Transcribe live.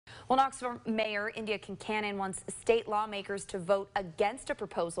Well, Knoxville Mayor Kincannon wants state lawmakers to vote against a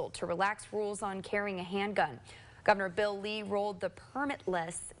proposal to relax rules on carrying a handgun. Governor Bill Lee rolled the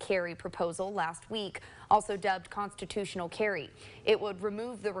permitless carry proposal last week, also dubbed constitutional carry. It would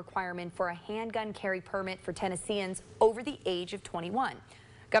remove the requirement for a handgun carry permit for Tennesseans over the age of 21.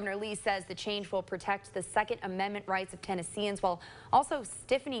 Governor Lee says the change will protect the Second Amendment rights of Tennesseans while also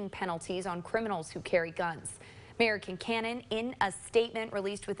stiffening penalties on criminals who carry guns. Mayor Kincannon, in a statement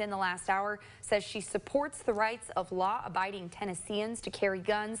released within the last hour, says she supports the rights of law-abiding Tennesseans to carry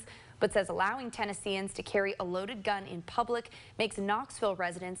guns, but says allowing Tennesseans to carry a loaded gun in public makes Knoxville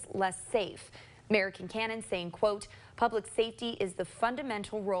residents less safe. Mayor Kincannon saying, quote, "Public safety is the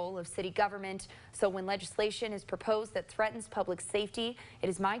fundamental role of city government, so when legislation is proposed that threatens public safety, it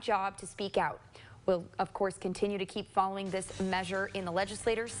is my job to speak out." We'll, of course, continue to keep following this measure in the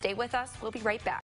legislators. Stay with us. We'll be right back.